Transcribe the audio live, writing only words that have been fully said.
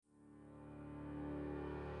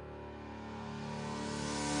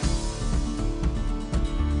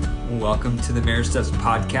Welcome to the Marriage Steps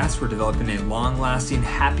podcast. We're developing a long-lasting,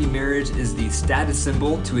 happy marriage is the status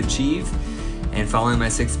symbol to achieve, and following my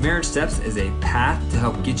 6 marriage steps is a path to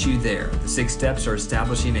help get you there. The 6 steps are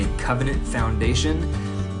establishing a covenant foundation,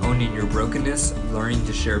 owning your brokenness, learning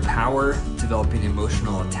to share power, developing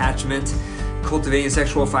emotional attachment, cultivating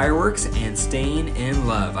sexual fireworks, and staying in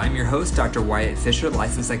love. I'm your host, Dr. Wyatt Fisher,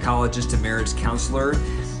 licensed psychologist and marriage counselor.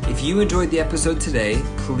 If you enjoyed the episode today,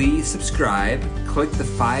 please subscribe, click the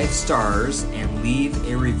 5 stars, and leave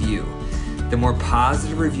a review. The more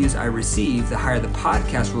positive reviews I receive, the higher the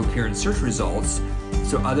podcast will appear in search results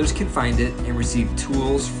so others can find it and receive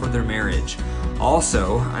tools for their marriage.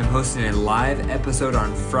 Also, I'm hosting a live episode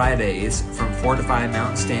on Fridays from 4 to 5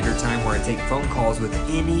 Mountain Standard Time where I take phone calls with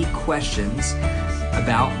any questions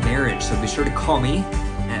about marriage. So be sure to call me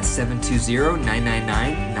at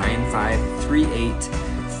 720-999-9538.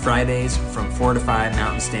 Fridays from 4 to 5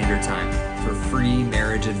 Mountain Standard Time for free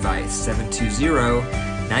marriage advice.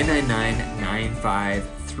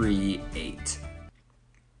 720-999-9538.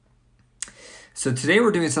 So today we're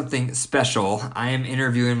doing something special. I am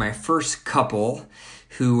interviewing my first couple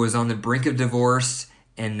who was on the brink of divorce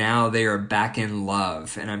and now they are back in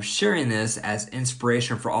love. And I'm sharing this as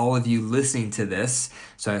inspiration for all of you listening to this.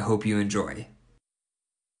 So I hope you enjoy.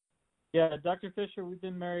 Yeah, Dr. Fisher, we've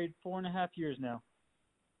been married 4.5 years now.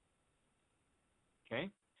 Okay.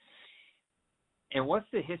 And what's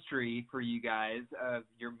the history for you guys of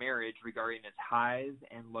your marriage regarding its highs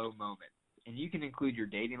and low moments? And you can include your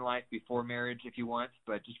dating life before marriage if you want,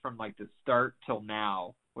 but just from like the start till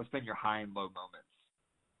now, what's been your high and low moments?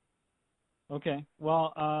 Okay.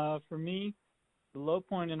 Well, for me, the low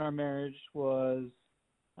point in our marriage was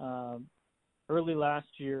early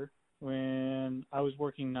last year when I was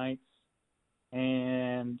working nights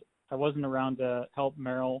and I wasn't around to help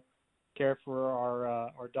Meryl care for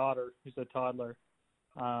our daughter, who's a toddler.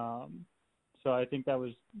 So I think that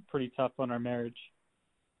was pretty tough on our marriage.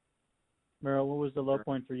 Meryl, what was the low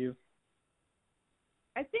point for you?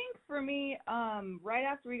 I think for me, right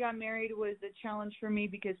after we got married was a challenge for me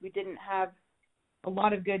because we didn't have a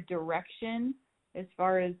lot of good direction as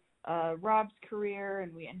far as Rob's career,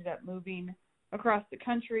 and we ended up moving across the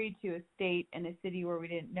country to a state and a city where we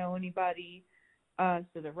didn't know anybody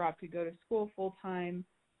so that Rob could go to school full time.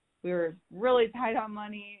 We were really tight on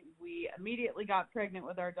money. We immediately got pregnant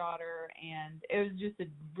with our daughter, and it was just a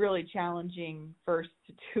really challenging first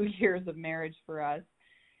 2 years of marriage for us.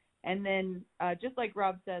 And then, just like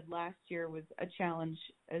Rob said, last year was a challenge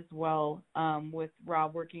as well with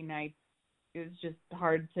Rob working nights. It was just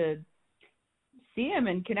hard to see him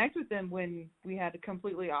and connect with him when we had a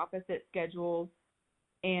completely opposite schedules.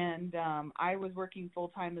 And I was working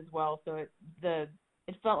full-time as well, so it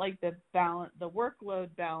felt like the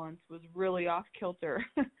workload balance was really off kilter.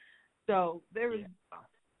 So it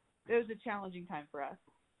was a challenging time for us.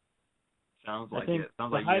 Sounds like it.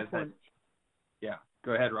 Sounds like you guys Yeah.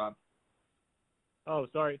 Go ahead, Rob. Oh,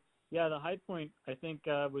 sorry. Yeah, the high point, I think,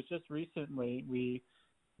 was just recently. We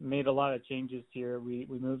made a lot of changes here. We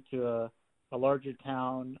moved to a larger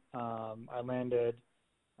town. I landed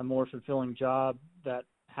a more fulfilling job that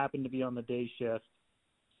happened to be on the day shift.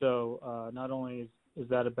 So not only is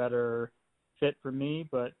that a better fit for me,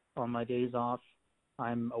 but on my days off,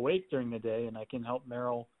 I'm awake during the day and I can help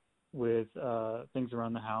Meryl with things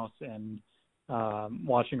around the house and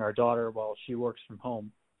watching our daughter while she works from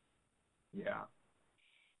home. Yeah.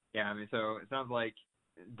 Yeah, I mean, so it sounds like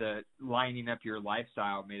the lining up your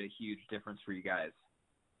lifestyle made a huge difference for you guys.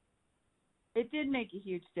 It did make a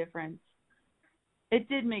huge difference.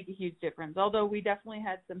 Although we definitely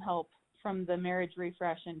had some help from the marriage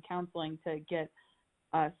refresh and counseling to get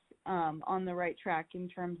us on the right track in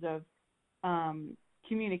terms of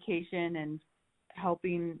communication and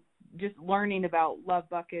helping, just learning about love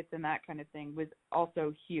buckets and that kind of thing was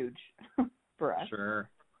also huge for us. Sure.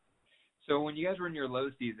 So when you guys were in your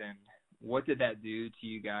low season, what did that do to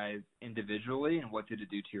you guys individually, and what did it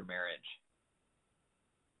do to your marriage?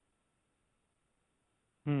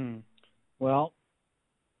 Well,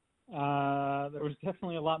 there was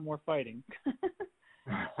definitely a lot more fighting.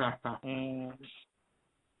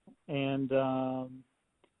 And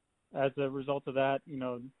as a result of that,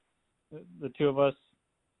 the two of us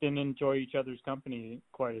didn't enjoy each other's company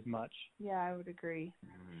quite as much. Yeah, I would agree.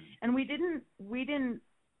 And we didn't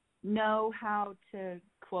know how to,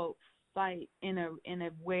 quote, fight in a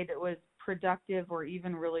way that was productive or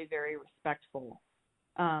even really very respectful.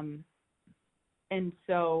 And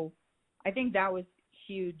so I think that was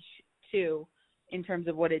huge too in terms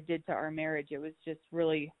of what it did to our marriage. It was just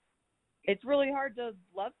it's really hard to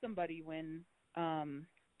love somebody when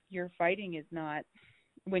your fighting is not,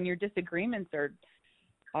 when your disagreements are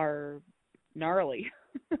are gnarly.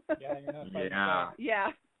 Yeah, you're not fighting Yeah. fire.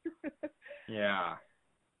 Yeah. Yeah.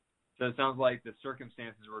 So it sounds like the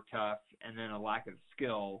circumstances were tough, and then a lack of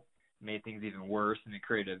skill made things even worse, and it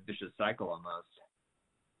created a vicious cycle almost.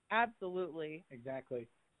 Absolutely. Exactly.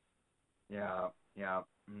 Yeah. Yeah.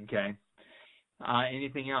 Okay.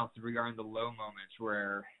 Anything else regarding the low moments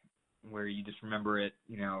where you just remember it?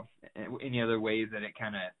 Any other ways that it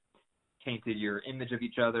kind of tainted your image of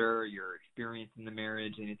each other, your experience in the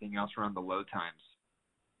marriage? Anything else around the low times?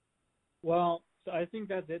 Well, so I think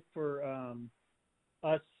that's it for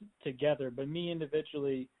us together. But me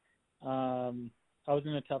individually, I was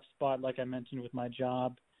in a tough spot, like I mentioned, with my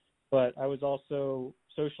job. But I was also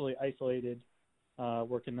socially isolated,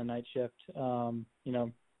 working the night shift.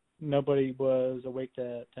 Nobody was awake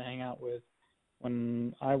to hang out with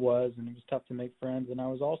when I was, and it was tough to make friends. And I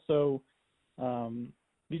was also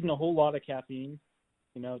using a whole lot of caffeine,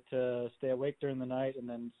 to stay awake during the night and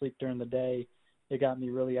then sleep during the day. It got me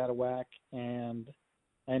really out of whack, and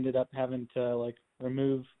I ended up having to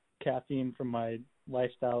remove caffeine from my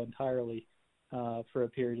lifestyle entirely for a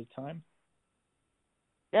period of time.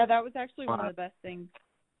 Yeah, that was actually one of the best things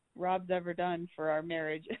Rob's ever done for our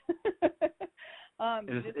marriage. Is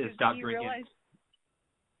stop drinking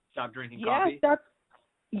coffee?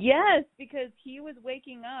 Yes, because he was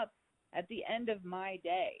waking up at the end of my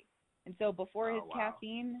day. And so before his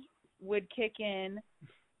caffeine would kick in,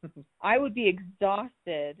 I would be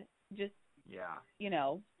exhausted, just,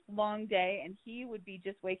 long day, and he would be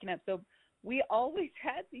just waking up. So we always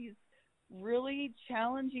had these really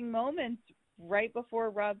challenging moments right before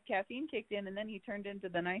Rob's caffeine kicked in, and then he turned into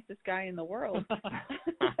the nicest guy in the world.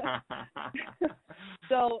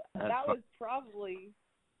 So that was probably,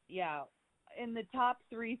 in the top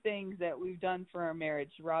 3 things that we've done for our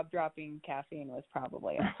marriage, Rob dropping caffeine was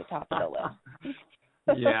probably at the top of the list.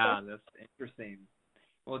 Yeah, that's interesting.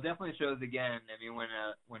 Well, it definitely shows again. I mean,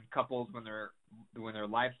 when couples, when their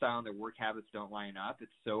lifestyle and their work habits don't line up,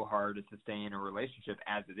 it's so hard to sustain a relationship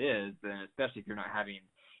as it is. And especially if you're not having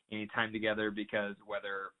any time together, because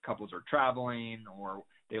whether couples are traveling or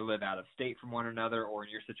they live out of state from one another, or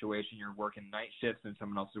in your situation, you're working night shifts and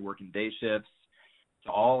someone else is working day shifts.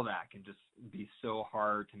 So all of that can just be so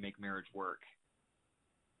hard to make marriage work.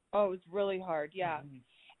 Oh, it's really hard, yeah. Mm-hmm.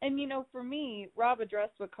 And, for me, Rob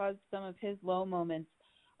addressed what caused some of his low moments.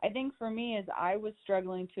 I think for me is I was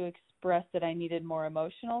struggling to express that I needed more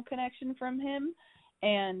emotional connection from him.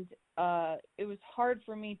 And it was hard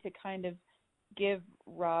for me to kind of give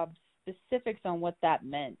Rob specifics on what that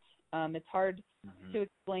meant. It's hard to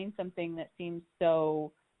explain something that seems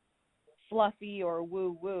so fluffy or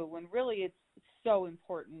woo-woo when really it's so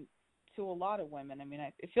important to a lot of women. I mean,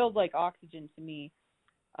 it feels like oxygen to me.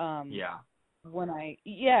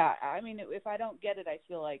 If I don't get it, I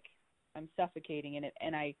feel like I'm suffocating in it.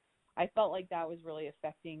 And I felt like that was really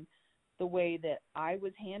affecting the way that I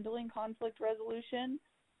was handling conflict resolution.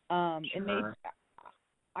 Sure.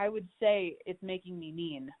 I would say it's making me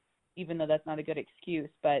mean, even though that's not a good excuse,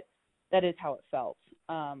 but that is how it felt.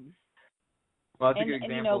 Well, that's a good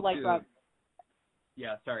example, too. Rob,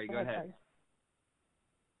 yeah, sorry, go ahead.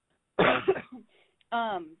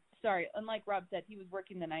 Sorry, unlike Rob said, he was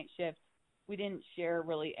working the night shift. We didn't share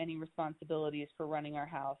really any responsibilities for running our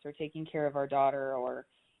house or taking care of our daughter, or,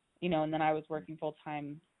 and then I was working full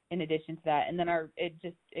time in addition to that. And then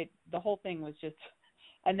the whole thing was just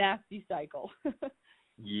a nasty cycle.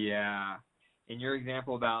 Yeah. In your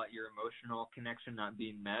example about your emotional connection not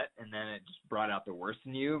being met, and then it just brought out the worst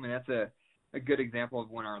in you, I mean, that's a good example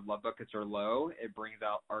of when our love buckets are low, it brings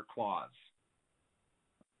out our claws.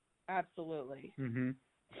 Absolutely. Mm-hmm.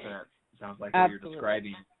 So that sounds like what you're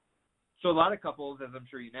describing. So a lot of couples, as I'm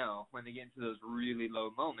sure you know, when they get into those really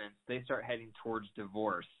low moments, they start heading towards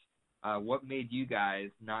divorce. What made you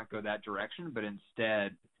guys not go that direction, but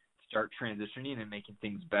instead start transitioning and making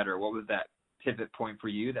things better? What was that pivot point for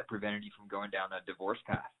you that prevented you from going down that divorce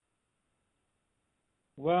path?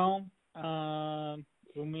 Well,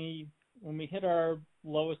 when we hit our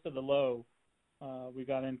lowest of the low, we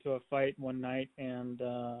got into a fight one night, and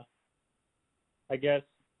I guess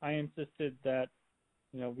I insisted that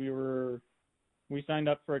we signed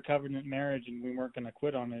up for a covenant marriage and we weren't going to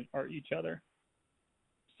quit on it or each other.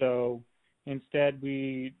 So instead,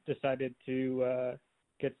 we decided to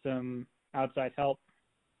get some outside help,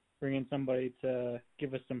 bring in somebody to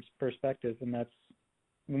give us some perspective, and that's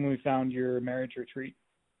when we found your marriage retreat.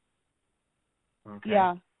 Okay.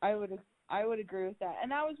 Yeah, I would agree with that,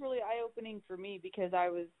 and that was really eye-opening for me because I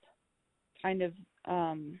was kind of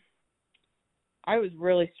I was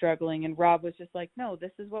really struggling, and Rob was just like, "No, this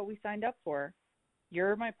is what we signed up for.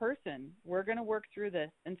 You're my person. We're going to work through this."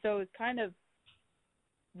 And so it's kind of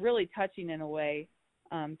really touching in a way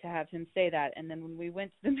to have him say that. And then when we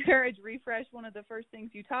went to the marriage refresh, one of the first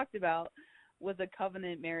things you talked about was a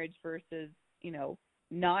covenant marriage versus,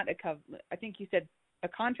 not a covenant. I think you said a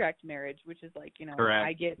contract marriage, which is like, Correct.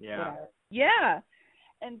 I get Yeah. Yeah.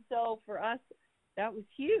 And so for us, that was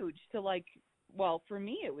huge to for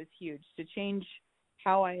me, it was huge to change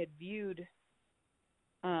how I had viewed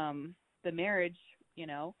the marriage,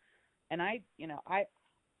 and I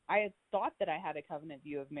had thought that I had a covenant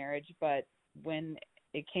view of marriage, but when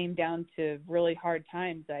it came down to really hard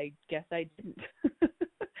times, I guess I didn't.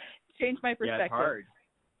 Change my perspective. Yeah, it's hard.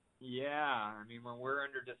 Yeah, I mean, when we're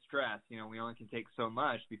under distress, we only can take so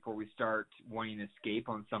much before we start wanting to escape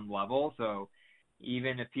on some level. So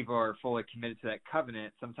even if people are fully committed to that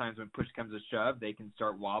covenant, sometimes when push comes to shove, they can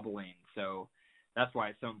start wobbling. So that's why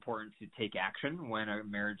it's so important to take action when a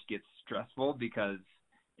marriage gets stressful, because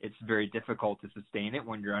it's very difficult to sustain it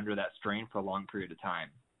when you're under that strain for a long period of time.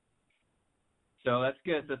 So that's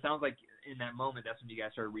good. So it sounds like in that moment, that's when you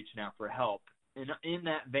guys started reaching out for help. And in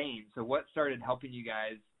that vein, so what started helping you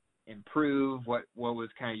guys improve? What was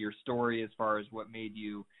kind of your story as far as what made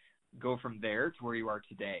you go from there to where you are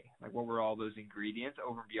today? Like, what were all those ingredients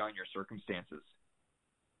over and beyond your circumstances?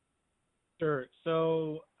 Sure.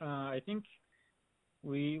 So I think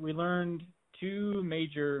we learned two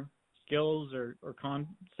major skills or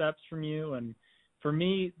concepts from you. And for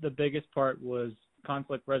me, the biggest part was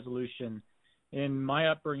conflict resolution. In my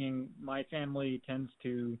upbringing, my family tends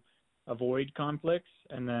to avoid conflicts.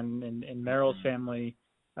 And then in Meryl's family,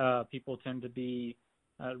 people tend to be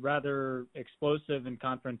rather explosive and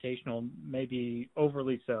confrontational, maybe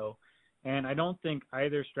overly so. And I don't think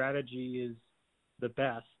either strategy is the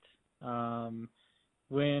best.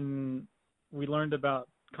 When we learned about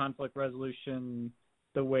conflict resolution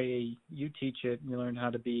the way you teach it, we learned how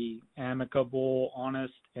to be amicable,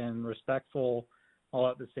 honest, and respectful all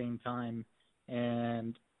at the same time.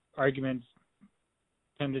 And arguments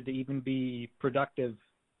tended to even be productive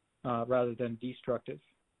rather than destructive.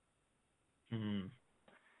 Mm-hmm.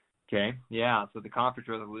 Okay. Yeah. So the conflict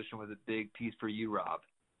resolution was a big piece for you, Rob.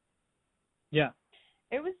 Yeah.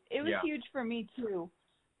 It was huge for me too.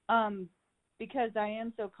 Because I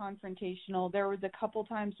am so confrontational. There was a couple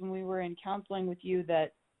times when we were in counseling with you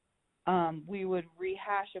that we would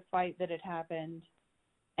rehash a fight that had happened.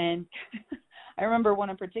 And I remember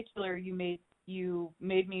one in particular, you made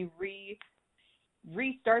me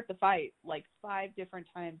restart the fight like 5 different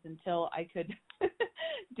times until I could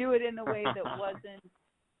do it in a way that wasn't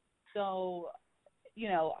so,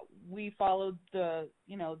 we followed the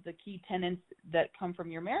key tenets that come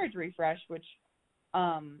from your marriage refresh, which,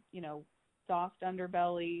 soft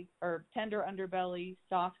underbelly or tender underbelly,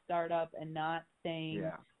 soft startup, and not saying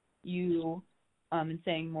you, and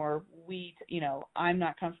saying more we, I'm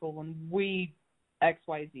not comfortable when we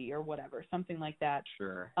XYZ or whatever, something like that.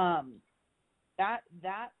 Sure.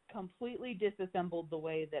 That completely disassembled the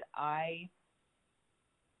way that I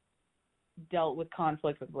dealt with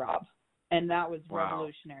conflict with Rob. And that was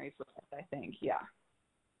revolutionary for us, I think. Yeah.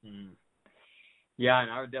 Mm. Yeah,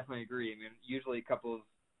 and I would definitely agree. I mean, usually couples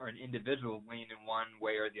or an individual lean in one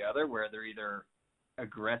way or the other, where they're either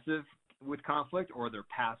aggressive with conflict or they're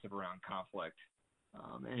passive around conflict.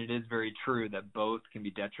 And it is very true that both can be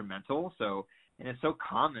detrimental. So, and it's so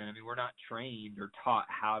common. I mean, we're not trained or taught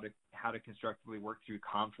how to constructively work through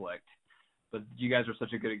conflict. But you guys are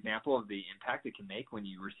such a good example of the impact it can make when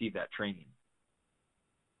you receive that training.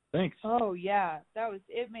 Thanks. Oh yeah,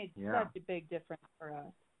 it made such a big difference for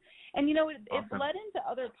us. And it bled into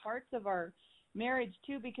other parts of our marriage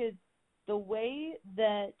too, because the way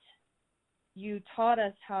that you taught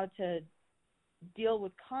us how to deal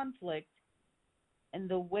with conflict and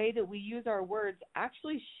the way that we use our words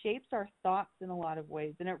actually shapes our thoughts in a lot of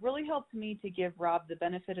ways. And it really helped me to give Rob the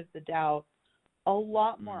benefit of the doubt a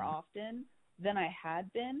lot more often than I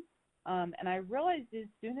had been. And I realized as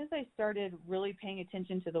soon as I started really paying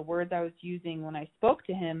attention to the words I was using when I spoke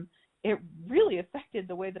to him, it really affected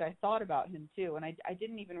the way that I thought about him too. And I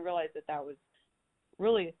didn't even realize that was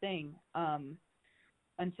really a thing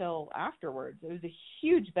until afterwards. It was a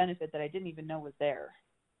huge benefit that I didn't even know was there.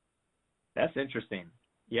 That's interesting.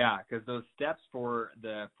 Yeah, because those steps for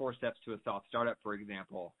the 4 steps to a soft startup, for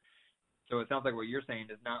example, so it sounds like what you're saying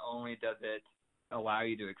is not only does it allow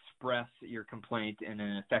you to express your complaint in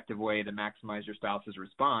an effective way to maximize your spouse's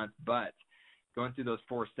response, but going through those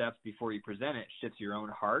 4 steps before you present it shifts your own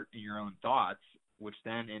heart and your own thoughts, which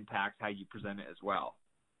then impacts how you present it as well.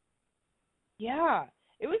 Yeah,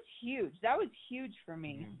 it was huge. That was huge for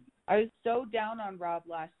me. Mm-hmm. I was so down on Rob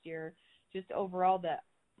last year, just overall, that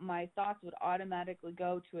my thoughts would automatically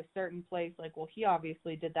go to a certain place, like, well, he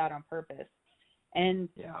obviously did that on purpose. And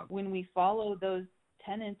when we follow those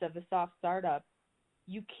tenets of a soft startup,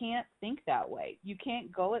 you can't think that way. You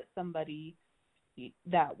can't go at somebody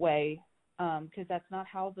that way because that's not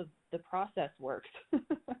how the process works.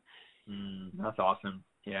 That's awesome.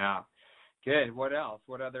 Yeah. Good. What else?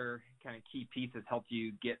 What other kind of key pieces helped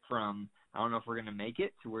you get from, I don't know if we're going to make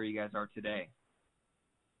it, to where you guys are today?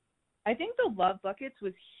 I think the love buckets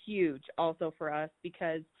was huge also for us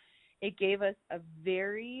because it gave us a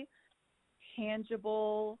very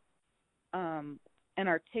tangible and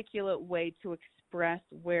articulate way to express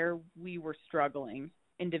where we were struggling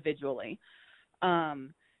individually.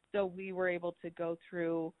 So we were able to go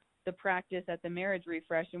through the practice at the marriage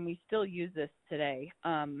refresh, and we still use this today.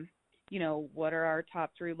 What are our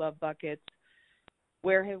top 3 love buckets?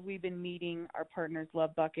 Where have we been meeting our partner's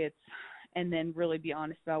love buckets? And then really be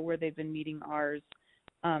honest about where they've been meeting ours.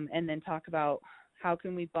 And then talk about how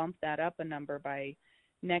can we bump that up a number by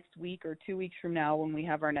next week or 2 weeks from now when we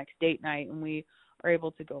have our next date night and we are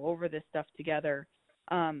able to go over this stuff together.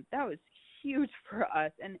 That was huge for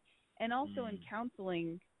us. And also in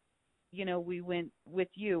counseling, we went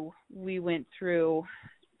through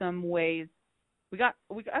some ways. We got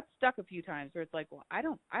stuck a few times where it's like, well, I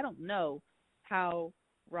don't know how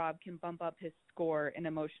Rob can bump up his score in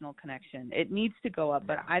emotional connection. It needs to go up,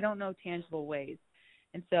 but I don't know tangible ways.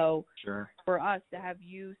 And so for us to have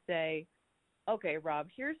you say, okay, Rob,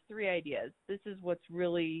 here's 3 ideas. This is what's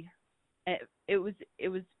really, it was,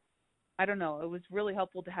 I don't know, it was really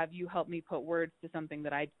helpful to have you help me put words to something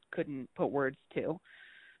that I couldn't put words to.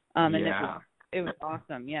 And it was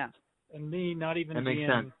awesome. Yeah. And me not even being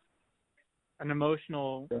an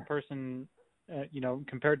emotional person,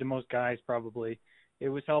 compared to most guys probably, it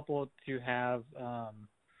was helpful to have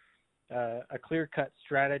a clear-cut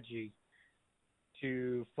strategy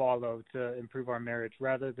to follow to improve our marriage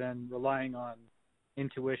rather than relying on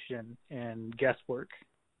intuition and guesswork.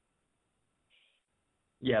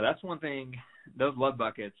 Yeah, that's one thing. Those love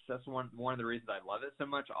buckets, that's one of the reasons I love it so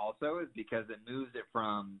much also, is because it moves it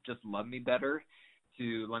from just love me better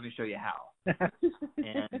to let me show you how.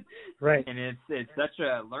 And right. And it's such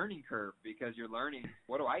a learning curve because you're learning,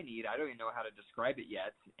 what do I need? I don't even know how to describe it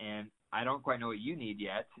yet, and I don't quite know what you need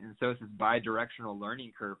yet. And so it's this bi-directional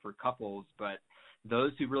learning curve for couples, but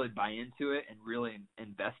those who really buy into it and really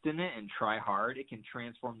invest in it and try hard, it can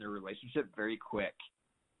transform their relationship very quick.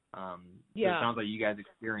 So it sounds like you guys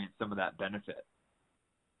experienced some of that benefit.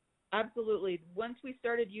 Absolutely. Once we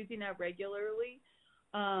started using that regularly,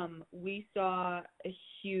 we saw a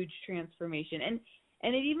huge transformation.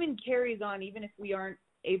 And it even carries on, even if we aren't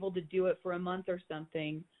able to do it for a month or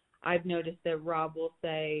something. I've noticed that Rob will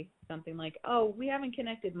say something like, oh, we haven't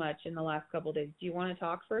connected much in the last couple of days. Do you want to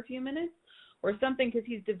talk for a few minutes? Or something, because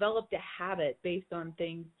he's developed a habit based on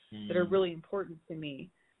things that are really important to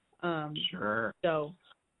me. Sure. So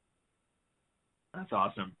that's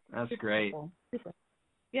awesome. That's great. Super.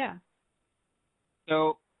 Yeah.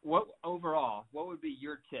 So what would be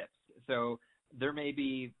your tips? So there may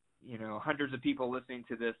be, hundreds of people listening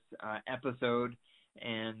to this episode,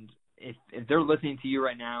 and if they're listening to you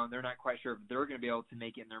right now and they're not quite sure if they're going to be able to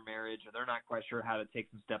make it in their marriage, or they're not quite sure how to take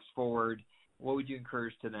some steps forward, what would you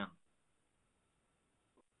encourage to them?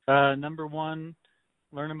 Number 1,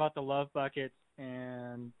 learn about the love buckets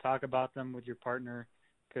and talk about them with your partner,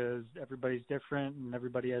 because everybody's different and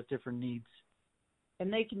everybody has different needs.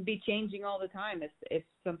 And they can be changing all the time if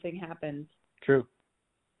something happens. True.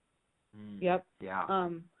 Yep. Yeah.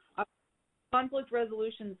 Conflict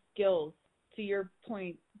resolution skills, to your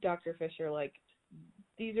point, Dr. Fisher, like,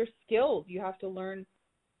 these are skills. You have to learn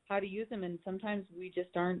how to use them, and sometimes we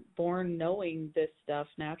just aren't born knowing this stuff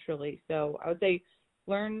naturally. So I would say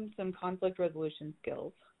learn some conflict resolution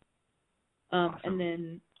skills. Awesome. And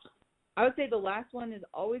then I would say the last one is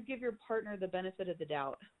always give your partner the benefit of the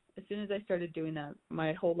doubt. As soon as I started doing that,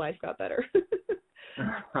 my whole life got better.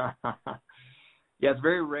 Yeah, it's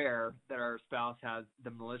very rare that our spouse has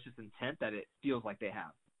the malicious intent that it feels like they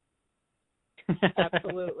have.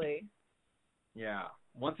 Absolutely. Yeah.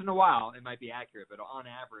 Once in a while, it might be accurate, but on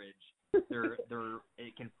average,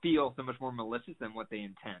 it can feel so much more malicious than what they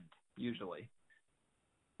intend, usually.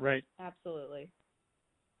 Right. Absolutely.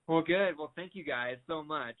 Well, good. Well, thank you guys so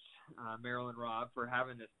much, Meryl and Rob, for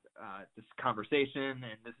having this conversation,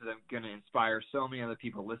 and this is going to inspire so many other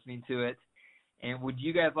people listening to it. And would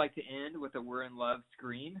you guys like to end with a We're in Love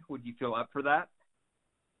screen? Would you feel up for that?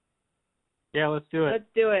 Yeah, let's do it. Let's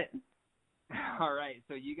do it. All right.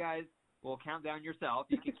 So you guys will count down yourself.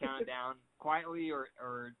 You can count it down quietly or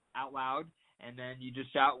out loud, and then you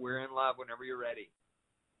just shout, "We're in love," whenever you're ready.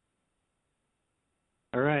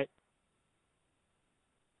 All right.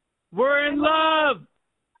 We're in love!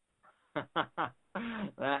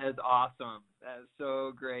 awesome. That is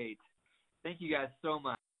so great. Thank you guys so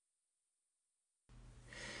much.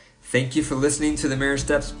 Thank you for listening to the Marriage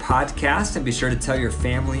Steps podcast, and be sure to tell your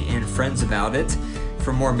family and friends about it.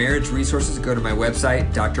 For more marriage resources, go to my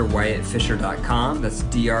website, drwyattfisher.com. That's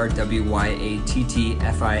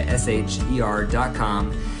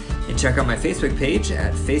drwyattfisher.com. And check out my Facebook page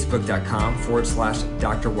at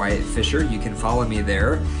facebook.com/Dr. Wyatt Fisher. You can follow me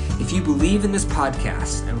there. If you believe in this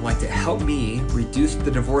podcast and would like to help me reduce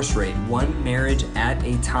the divorce rate one marriage at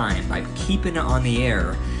a time by keeping it on the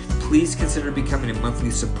air, please consider becoming a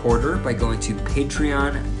monthly supporter by going to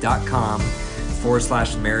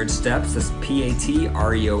patreon.com/marriage steps. That's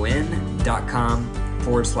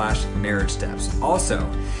patreon.com/marriage steps. Also,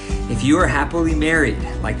 if you are happily married,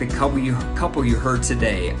 like the couple you heard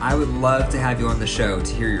today, I would love to have you on the show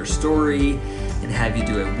to hear your story and have you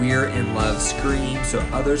do a We're in Love scream so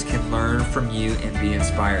others can learn from you and be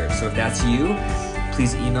inspired. So if that's you,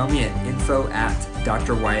 please email me at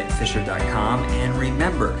info@drwyattfisher.com. And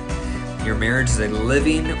remember, your marriage is a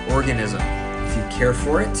living organism. If you care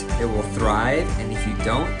for it, it will thrive. And if you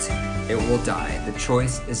don't, it will die. The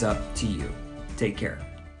choice is up to you. Take care.